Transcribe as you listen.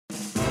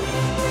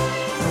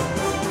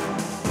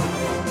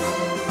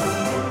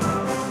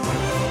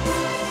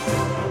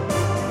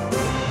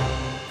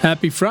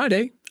Happy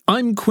Friday.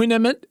 I'm Quinn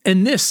Emmett,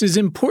 and this is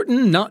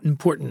Important Not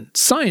Important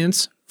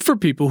Science for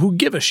people who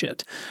give a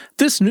shit.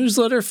 This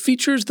newsletter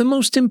features the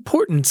most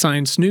important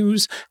science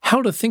news,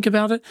 how to think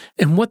about it,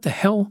 and what the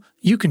hell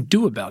you can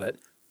do about it.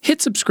 Hit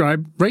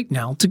subscribe right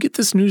now to get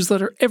this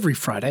newsletter every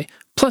Friday,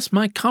 plus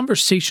my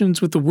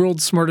conversations with the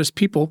world's smartest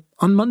people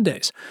on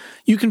Mondays.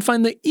 You can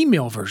find the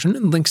email version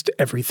and links to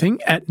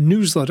everything at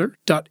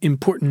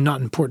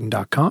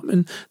newsletter.importantnotimportant.com,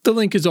 and the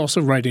link is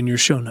also right in your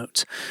show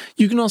notes.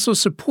 You can also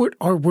support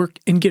our work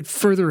and get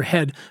further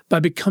ahead by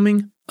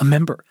becoming a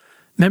member.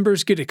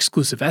 Members get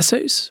exclusive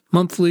essays,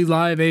 monthly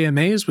live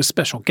AMAs with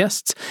special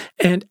guests,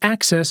 and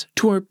access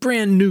to our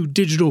brand new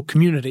digital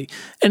community,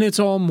 and it's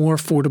all more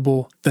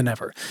affordable than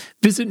ever.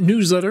 Visit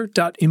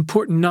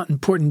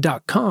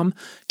newsletter.importantnotimportant.com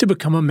to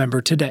become a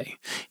member today.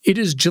 It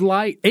is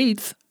July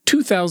 8th,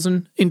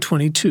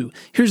 2022.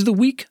 Here's the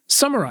week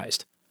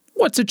summarized.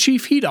 What's a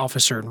chief heat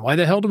officer and why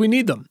the hell do we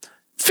need them?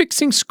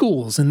 Fixing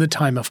schools in the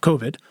time of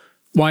COVID.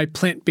 Why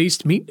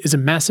plant-based meat is a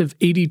massive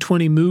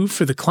 80-20 move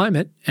for the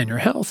climate and your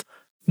health.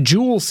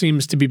 Juul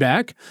seems to be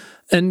back,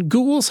 and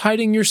Google's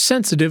hiding your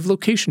sensitive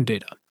location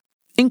data.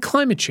 In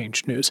climate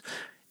change news,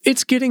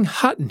 it's getting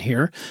hot in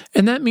here,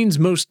 and that means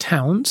most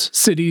towns,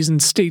 cities,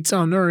 and states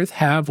on Earth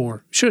have,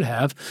 or should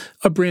have,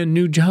 a brand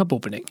new job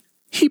opening.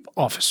 Heat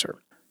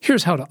officer.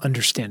 Here's how to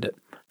understand it.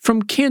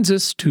 From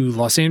Kansas to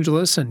Los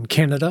Angeles and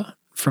Canada,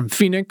 from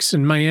Phoenix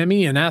and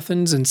Miami and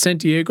Athens and San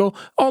Diego,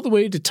 all the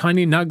way to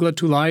tiny Nagla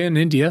Tulaya in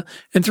India,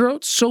 and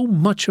throughout so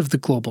much of the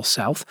global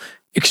south,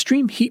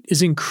 extreme heat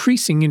is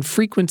increasing in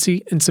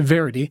frequency and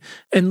severity,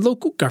 and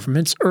local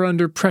governments are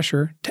under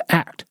pressure to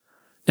act.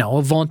 Now,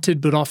 a vaunted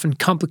but often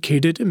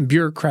complicated and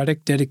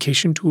bureaucratic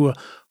dedication to a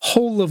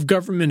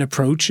whole-of-government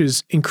approach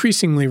is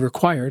increasingly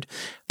required,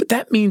 but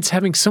that means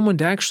having someone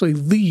to actually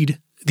lead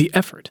the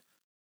effort.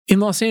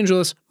 In Los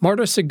Angeles,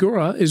 Marta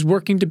Segura is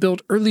working to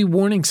build early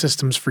warning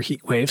systems for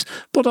heat waves,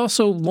 but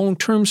also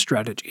long-term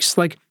strategies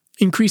like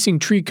increasing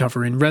tree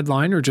cover in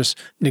redline or just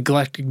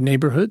neglected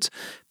neighborhoods,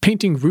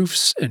 painting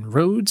roofs and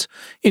roads,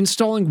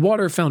 installing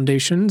water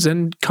foundations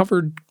and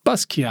covered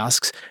bus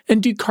kiosks,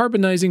 and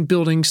decarbonizing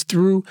buildings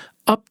through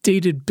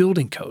updated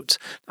building codes.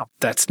 Now,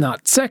 that's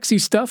not sexy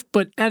stuff,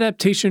 but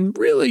adaptation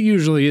really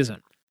usually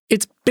isn't.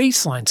 It's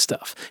baseline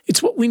stuff.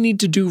 It's what we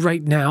need to do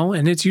right now,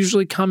 and it's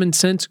usually common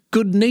sense,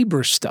 good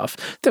neighbor stuff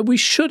that we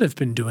should have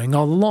been doing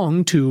all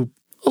along to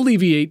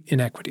alleviate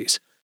inequities.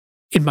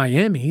 In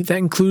Miami, that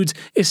includes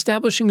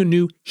establishing a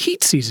new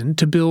heat season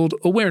to build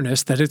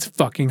awareness that it's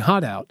fucking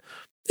hot out.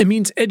 It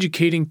means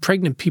educating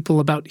pregnant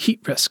people about heat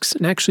risks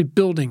and actually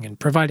building and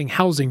providing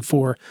housing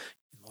for,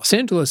 in Los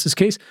Angeles'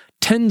 case,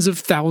 tens of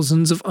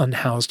thousands of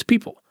unhoused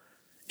people.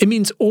 It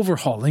means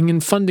overhauling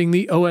and funding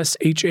the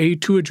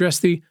OSHA to address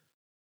the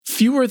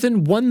fewer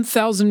than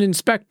 1,000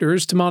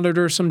 inspectors to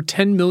monitor some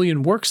 10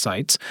 million work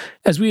sites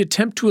as we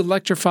attempt to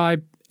electrify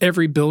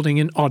every building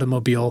and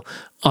automobile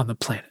on the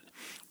planet.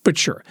 But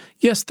sure,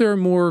 yes, there are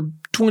more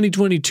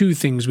 2022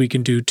 things we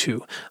can do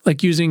too,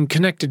 like using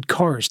connected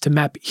cars to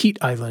map heat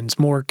islands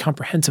more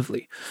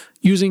comprehensively,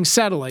 using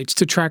satellites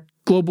to track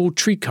global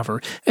tree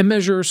cover and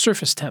measure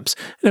surface temps,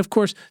 and of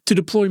course, to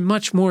deploy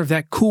much more of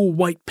that cool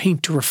white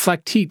paint to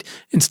reflect heat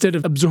instead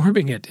of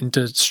absorbing it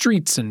into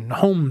streets and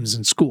homes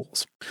and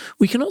schools.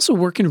 We can also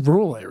work in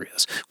rural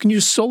areas. We can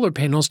use solar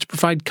panels to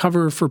provide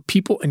cover for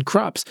people and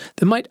crops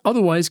that might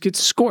otherwise get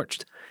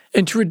scorched,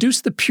 and to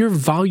reduce the pure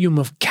volume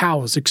of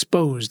cows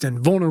exposed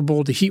and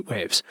vulnerable to heat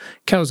waves.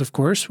 Cows, of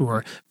course, who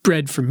are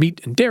bred for meat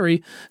and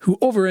dairy, who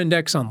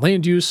over-index on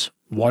land use,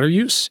 water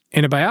use,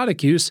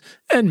 antibiotic use,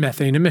 and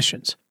methane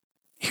emissions.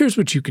 Here's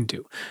what you can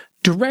do.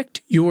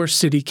 Direct your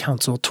city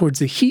council towards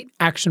the Heat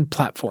Action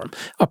Platform,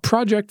 a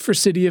project for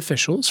city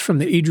officials from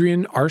the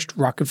Adrian Arsht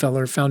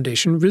Rockefeller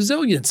Foundation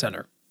Resilience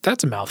Center.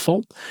 That's a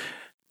mouthful.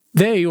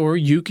 They or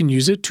you can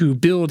use it to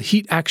build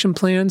heat action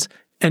plans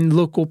and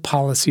local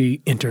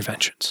policy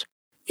interventions.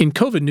 In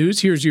COVID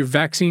news, here's your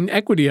vaccine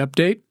equity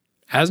update.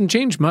 Hasn't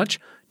changed much.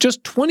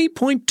 Just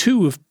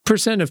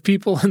 20.2% of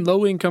people in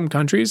low-income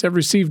countries have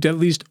received at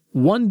least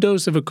one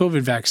dose of a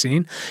COVID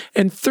vaccine,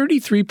 and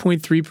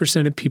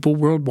 33.3% of people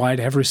worldwide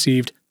have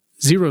received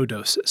 0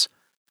 doses.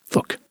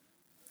 Look,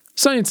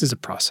 science is a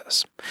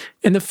process,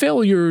 and the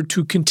failure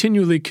to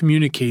continually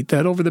communicate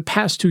that over the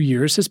past 2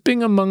 years has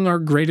been among our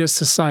greatest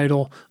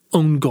societal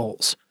own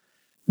goals.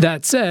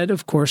 That said,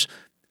 of course,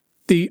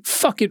 the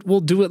 "fuck it, we'll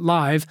do it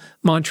live"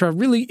 mantra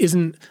really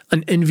isn't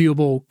an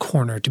enviable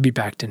corner to be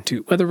backed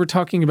into, whether we're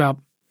talking about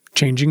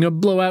changing a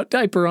blowout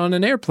diaper on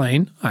an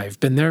airplane, I've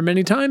been there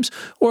many times,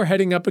 or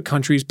heading up a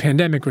country's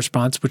pandemic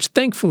response, which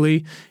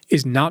thankfully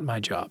is not my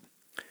job.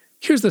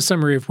 Here's the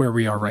summary of where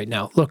we are right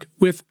now. Look,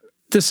 with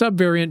the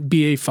subvariant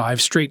BA.5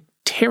 straight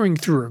tearing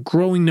through a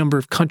growing number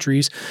of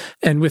countries,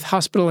 and with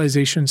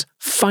hospitalizations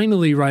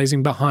finally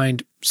rising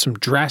behind some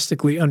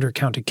drastically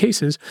undercounted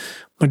cases,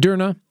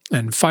 Moderna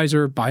and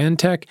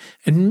Pfizer-BioNTech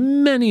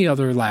and many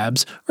other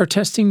labs are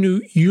testing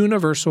new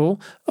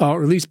universal,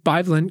 or at least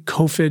bivalent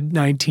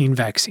COVID-19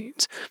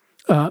 vaccines.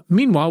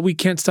 Meanwhile, we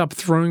can't stop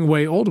throwing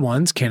away old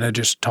ones. Canada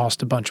just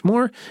tossed a bunch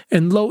more,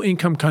 and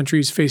low-income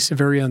countries face a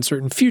very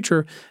uncertain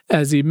future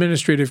as the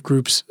administrative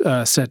groups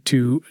set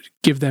to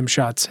give them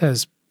shots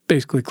has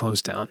basically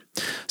closed down.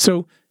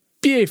 So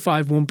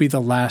BA.5 won't be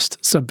the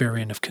last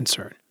subvariant of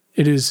concern.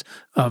 It is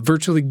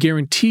virtually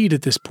guaranteed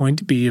at this point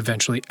to be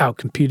eventually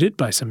outcompeted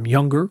by some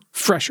younger,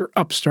 fresher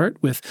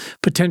upstart with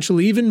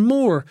potentially even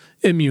more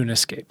immune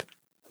escape.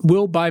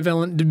 Will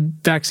bivalent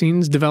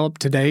vaccines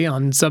developed today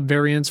on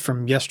subvariants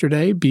from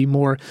yesterday be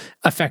more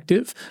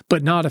effective,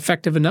 but not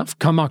effective enough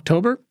come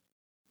October?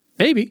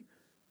 Maybe.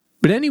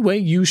 But anyway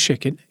you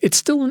shake it, it's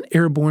still an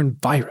airborne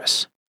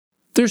virus.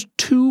 There's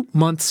 2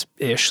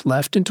 months-ish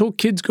left until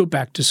kids go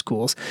back to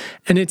schools,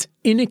 and it's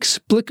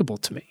inexplicable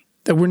to me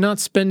that we're not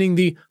spending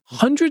the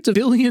hundreds of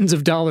billions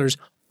of dollars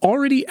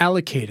already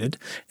allocated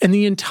and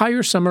the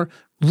entire summer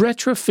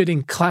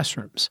retrofitting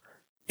classrooms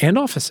and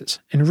offices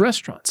and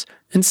restaurants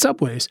and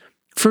subways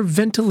for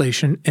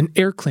ventilation and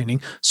air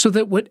cleaning so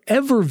that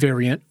whatever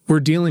variant we're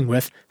dealing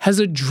with has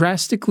a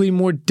drastically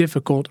more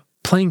difficult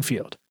playing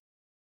field.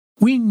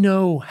 We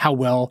know how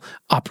well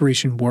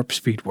Operation Warp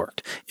Speed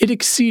worked. It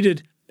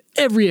exceeded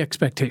every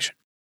expectation.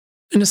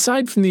 And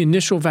aside from the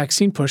initial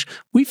vaccine push,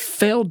 we've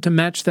failed to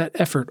match that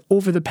effort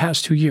over the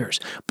past 2 years,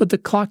 but the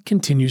clock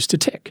continues to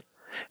tick.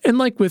 And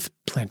like with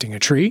planting a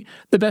tree,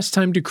 the best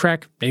time to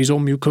crack nasal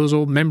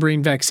mucosal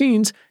membrane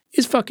vaccines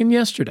is fucking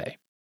yesterday.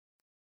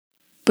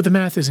 But the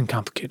math isn't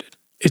complicated.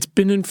 It's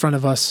been in front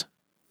of us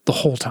the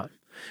whole time.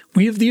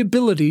 We have the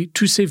ability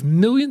to save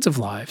millions of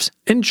lives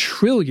and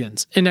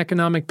trillions in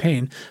economic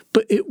pain,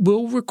 but it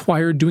will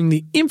require doing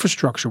the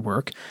infrastructure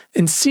work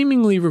and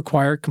seemingly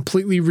require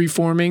completely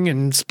reforming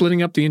and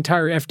splitting up the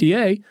entire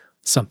FDA,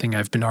 something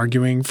I've been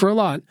arguing for a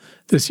lot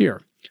this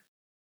year.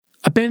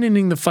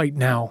 Abandoning the fight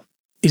now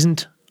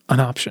isn't an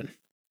option.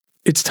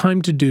 It's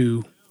time to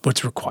do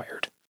what's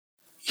required.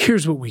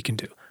 Here's what we can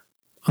do.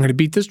 I'm going to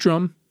beat this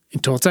drum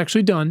until it's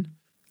actually done.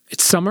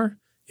 It's summer.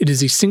 It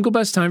is the single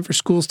best time for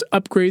schools to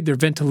upgrade their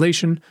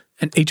ventilation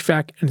and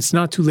HVAC, and it's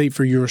not too late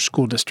for your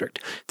school district.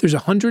 There's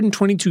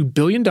 $122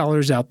 billion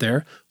out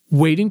there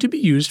waiting to be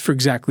used for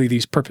exactly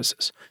these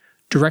purposes.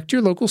 Direct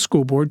your local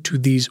school board to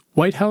these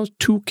White House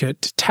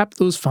toolkit to tap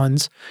those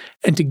funds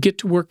and to get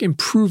to work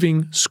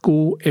improving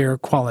school air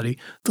quality.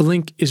 The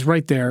link is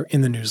right there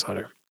in the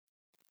newsletter.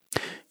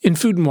 In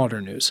food and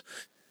water news.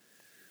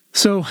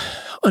 So,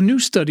 a new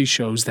study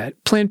shows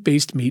that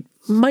plant-based meat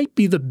might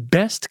be the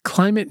best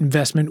climate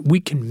investment we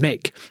can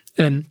make.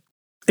 And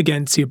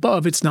again, see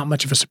above, it's not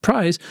much of a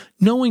surprise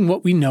knowing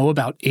what we know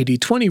about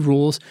 80-20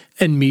 rules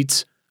and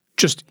meat's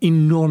just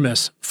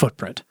enormous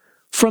footprint.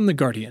 From The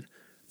Guardian,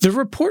 the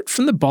report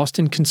from the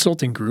Boston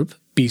Consulting Group,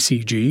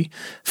 BCG,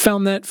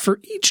 found that for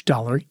each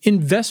dollar,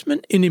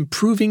 investment in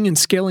improving and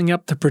scaling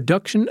up the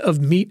production of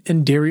meat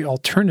and dairy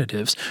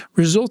alternatives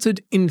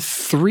resulted in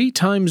 3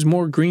 times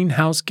more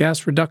greenhouse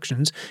gas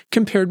reductions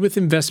compared with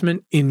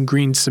investment in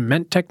green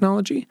cement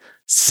technology,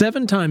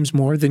 7 times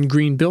more than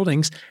green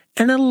buildings,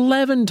 and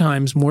 11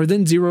 times more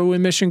than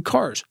zero-emission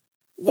cars.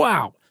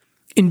 Wow!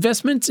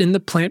 Investments in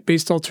the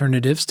plant-based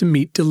alternatives to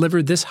meat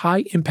deliver this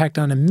high impact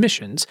on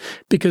emissions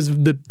because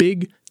of the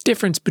big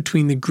difference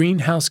between the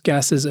greenhouse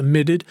gases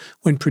emitted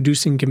when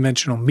producing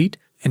conventional meat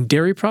and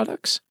dairy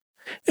products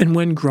and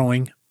when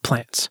growing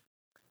plants.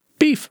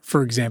 Beef,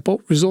 for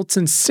example, results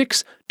in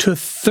 6 to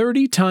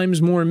 30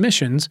 times more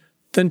emissions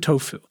than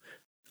tofu.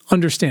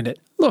 Understand it.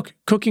 Look,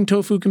 cooking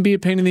tofu can be a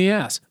pain in the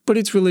ass, but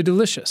it's really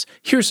delicious.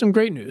 Here's some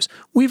great news.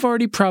 We've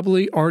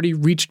probably already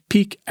reached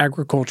peak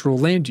agricultural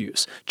land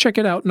use. Check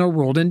it out in our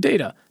World in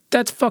Data.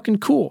 That's fucking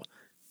cool.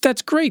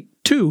 That's great,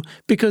 too,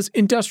 because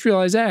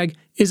industrialized ag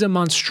is a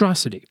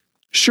monstrosity.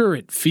 Sure,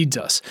 it feeds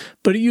us,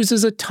 but it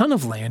uses a ton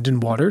of land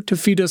and water to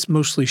feed us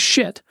mostly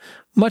shit,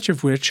 much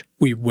of which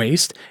we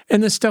waste,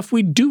 and the stuff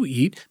we do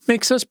eat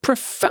makes us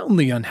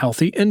profoundly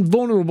unhealthy and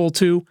vulnerable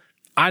to,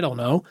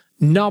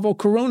 novel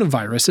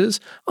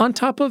coronaviruses on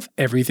top of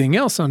everything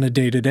else on a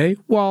day-to-day,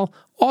 while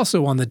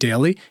also on the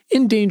daily,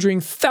 endangering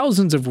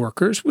thousands of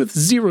workers with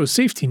zero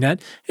safety net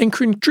and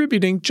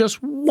contributing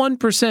just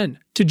 1%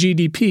 to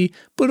GDP,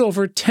 but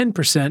over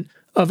 10%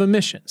 of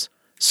emissions.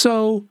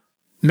 So,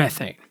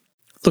 methane.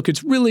 Look,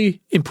 it's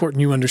really important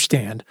you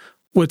understand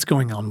what's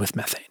going on with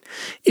methane.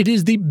 It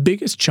is the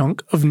biggest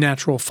chunk of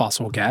natural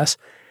fossil gas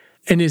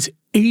and is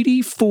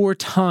 84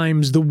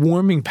 times the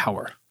warming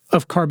power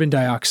of carbon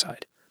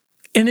dioxide.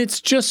 And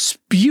it's just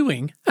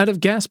spewing out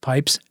of gas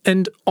pipes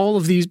and all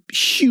of these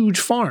huge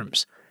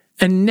farms.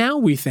 And now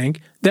we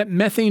think that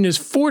methane is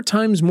 4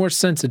 times more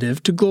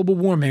sensitive to global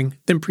warming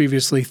than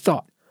previously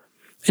thought.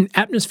 And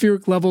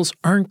atmospheric levels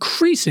are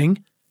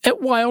increasing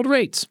at wild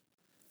rates.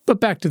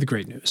 But back to the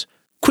great news.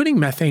 Quitting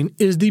methane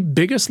is the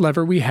biggest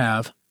lever we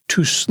have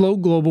to slow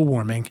global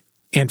warming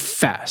and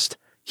fast.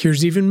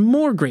 Here's even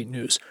more great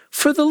news.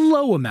 For the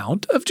low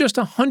amount of just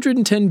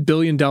 $110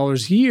 billion a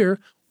year,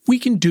 we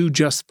can do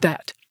just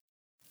that.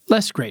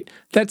 Less great.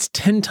 That's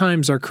 10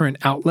 times our current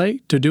outlay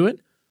to do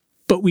it,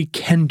 but we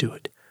can do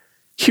it.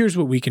 Here's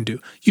what we can do.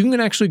 You can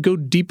actually go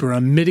deeper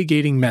on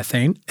mitigating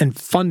methane and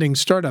funding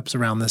startups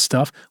around this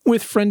stuff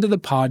with friend of the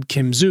pod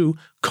Kim Zhu,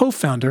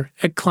 co-founder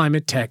at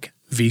Climate Tech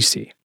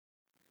VC.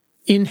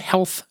 In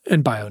health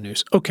and bio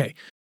news. Okay,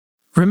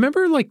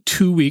 remember like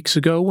 2 weeks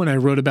ago when I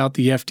wrote about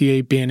the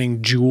FDA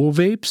banning Juul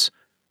vapes?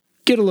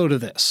 Get a load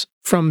of this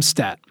from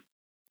Stat.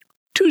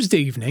 Tuesday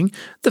evening,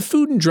 the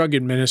Food and Drug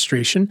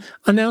Administration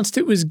announced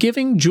it was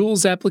giving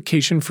Juul's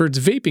application for its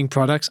vaping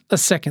products a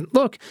second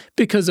look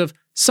because of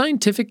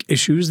scientific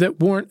issues that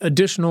warrant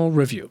additional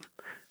review.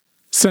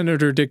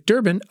 Senator Dick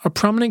Durbin, a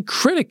prominent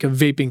critic of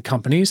vaping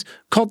companies,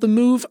 called the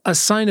move a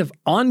sign of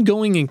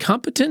ongoing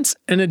incompetence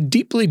and a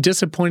deeply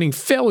disappointing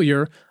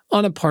failure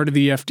on a part of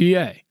the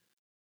FDA.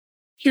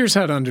 Here's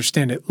how to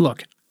understand it.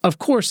 Look, of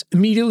course,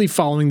 immediately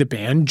following the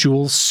ban,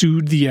 Juul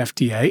sued the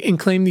FDA and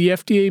claimed the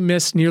FDA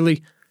missed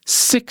nearly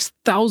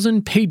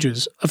 6,000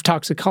 pages of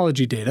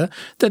toxicology data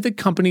that the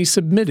company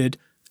submitted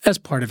as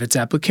part of its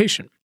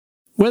application.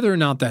 Whether or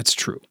not that's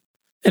true,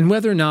 and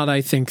whether or not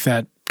I think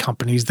that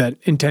companies that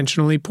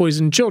intentionally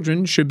poison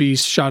children should be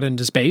shot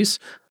into space,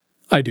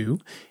 I do,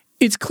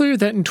 it's clear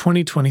that in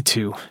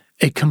 2022,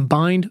 a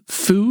combined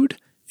Food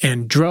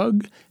and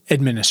Drug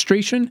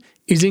Administration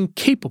is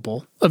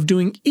incapable of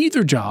doing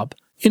either job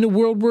in a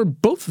world where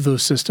both of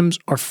those systems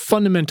are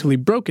fundamentally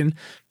broken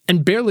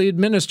and barely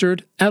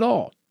administered at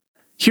all.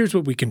 Here's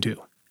what we can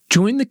do.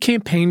 Join the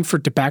campaign for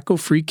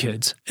tobacco-free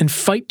kids and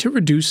fight to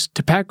reduce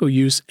tobacco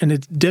use and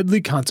its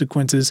deadly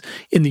consequences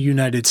in the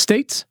United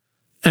States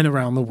and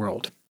around the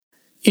world.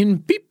 In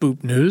Beep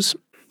Boop news,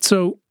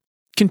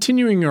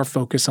 continuing our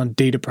focus on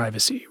data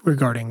privacy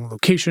regarding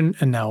location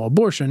and now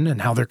abortion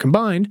and how they're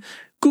combined,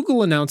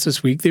 Google announced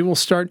this week they will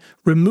start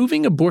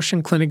removing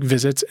abortion clinic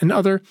visits and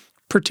other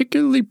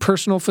particularly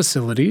personal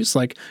facilities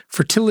like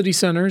fertility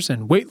centers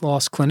and weight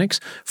loss clinics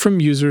from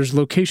users'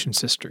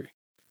 locations history.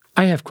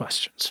 I have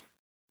questions.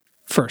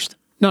 First,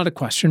 not a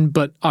question,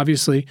 but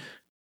obviously,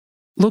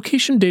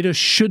 location data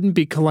shouldn't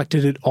be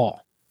collected at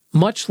all,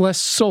 much less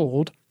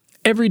sold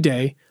every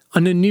day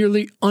on a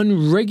nearly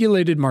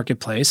unregulated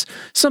marketplace,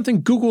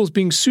 something Google is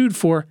being sued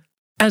for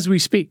as we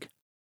speak.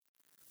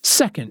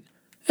 Second,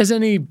 as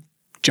any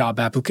job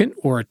applicant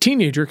or a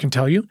teenager can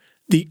tell you,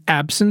 the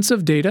absence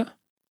of data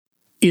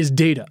is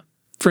data.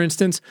 For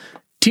instance,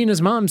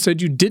 Tina's mom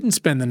said you didn't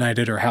spend the night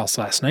at her house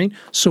last night,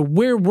 so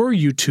where were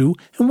you two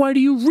and why do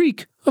you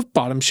reek of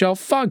bottom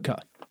shelf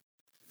vodka?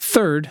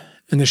 Third,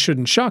 and this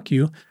shouldn't shock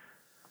you,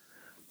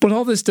 but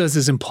all this does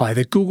is imply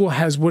that Google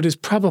has what is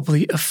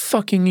probably a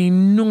fucking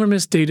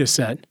enormous data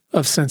set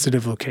of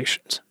sensitive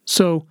locations.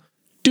 So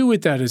do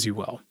with that as you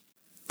will.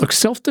 Look,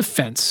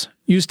 self-defense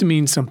used to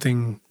mean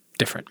something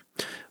different.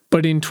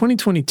 But in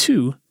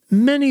 2022,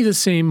 many of the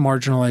same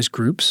marginalized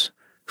groups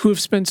who have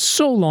spent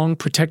so long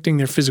protecting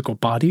their physical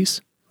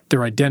bodies,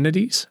 their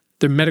identities,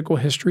 their medical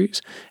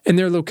histories, and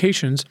their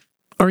locations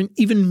are in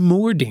even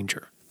more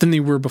danger than they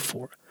were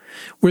before,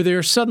 where they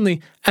are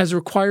suddenly as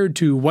required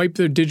to wipe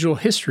their digital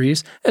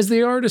histories as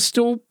they are to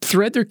still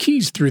thread their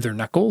keys through their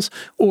knuckles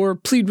or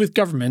plead with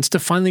governments to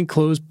finally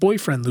close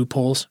boyfriend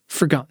loopholes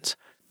for guns.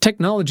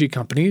 Technology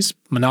companies,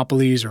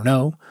 monopolies or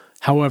no,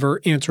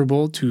 however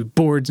answerable to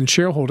boards and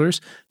shareholders,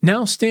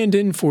 now stand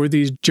in for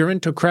these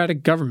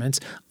gerontocratic governments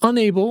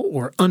unable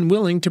or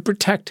unwilling to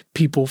protect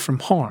people from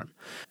harm.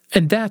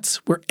 And that's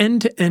where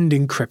end-to-end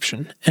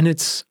encryption and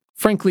its,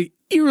 frankly,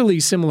 eerily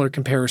similar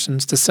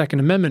comparisons to Second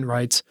Amendment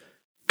rights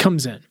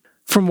comes in.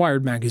 From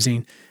Wired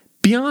magazine,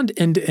 beyond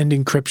end-to-end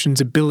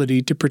encryption's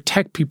ability to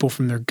protect people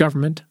from their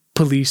government,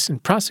 police,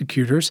 and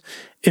prosecutors,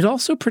 it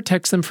also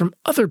protects them from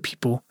other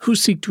people who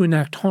seek to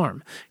enact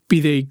harm, be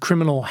they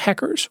criminal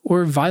hackers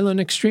or violent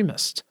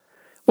extremists.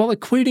 While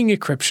equating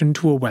encryption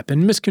to a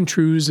weapon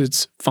misconstrues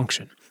its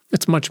function,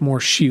 it's much more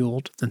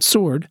shield than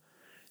sword,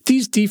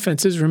 these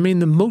defenses remain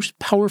the most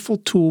powerful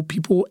tool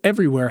people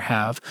everywhere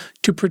have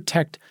to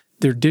protect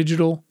their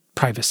digital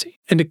privacy.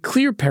 And a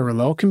clear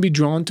parallel can be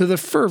drawn to the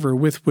fervor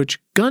with which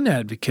gun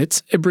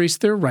advocates embrace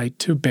their right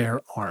to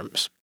bear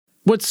arms.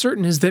 What's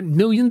certain is that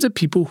millions of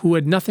people who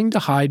had nothing to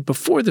hide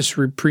before the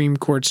Supreme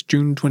Court's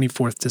June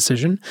 24th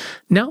decision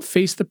now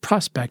face the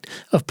prospect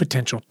of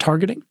potential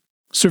targeting,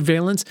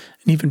 surveillance,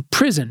 and even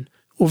prison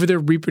over their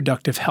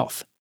reproductive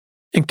health.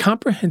 And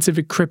comprehensive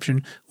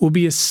encryption will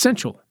be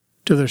essential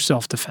to their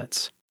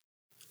self-defense.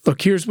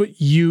 Look, here's what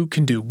you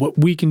can do, what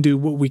we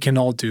can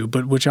all do,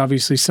 but which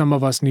obviously some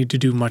of us need to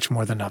do much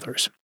more than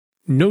others.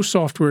 No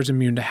software is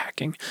immune to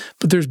hacking,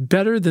 but there's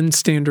better than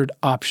standard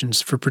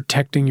options for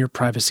protecting your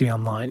privacy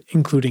online,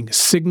 including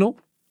Signal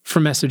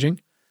for messaging,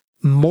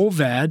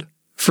 Mullvad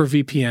for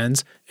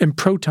VPNs, and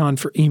Proton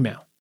for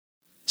email.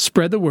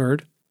 Spread the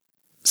word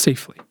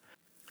safely.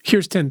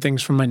 Here's 10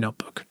 things from my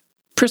notebook.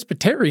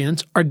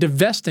 Presbyterians are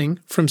divesting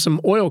from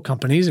some oil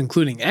companies,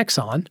 including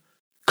Exxon.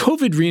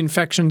 COVID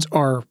reinfections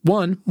are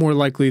 1, more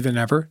likely than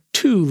ever,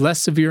 2, less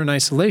severe in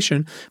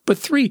isolation, but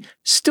 3,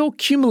 still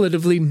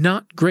cumulatively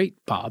not great,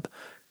 Bob.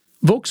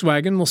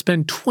 Volkswagen will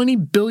spend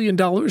 $20 billion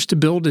to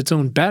build its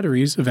own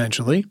batteries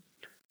eventually.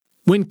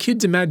 When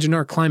kids imagine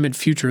our climate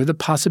future, the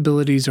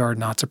possibilities are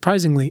not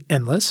surprisingly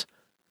endless.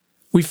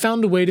 We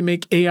found a way to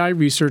make AI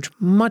research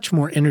much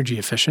more energy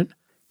efficient.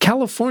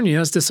 California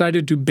has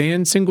decided to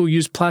ban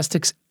single-use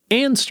plastics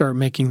and start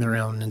making their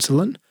own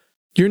insulin.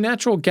 Your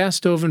natural gas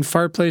stove and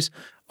fireplace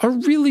are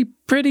really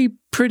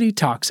pretty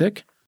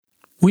toxic.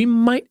 We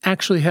might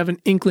actually have an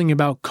inkling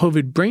about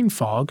COVID brain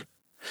fog.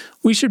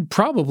 We should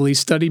probably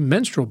study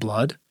menstrual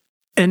blood.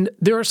 And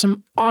there are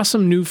some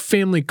awesome new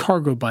family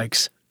cargo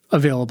bikes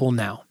available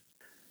now.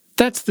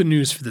 That's the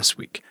news for this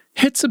week.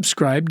 Hit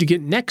subscribe to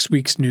get next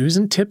week's news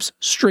and tips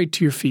straight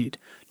to your feed.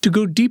 To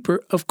go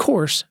deeper, of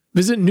course,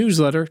 visit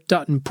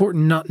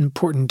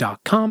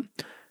newsletter.importantnotimportant.com.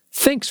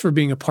 Thanks for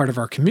being a part of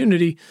our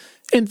community,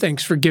 and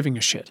thanks for giving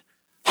a shit.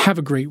 Have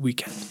a great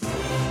weekend.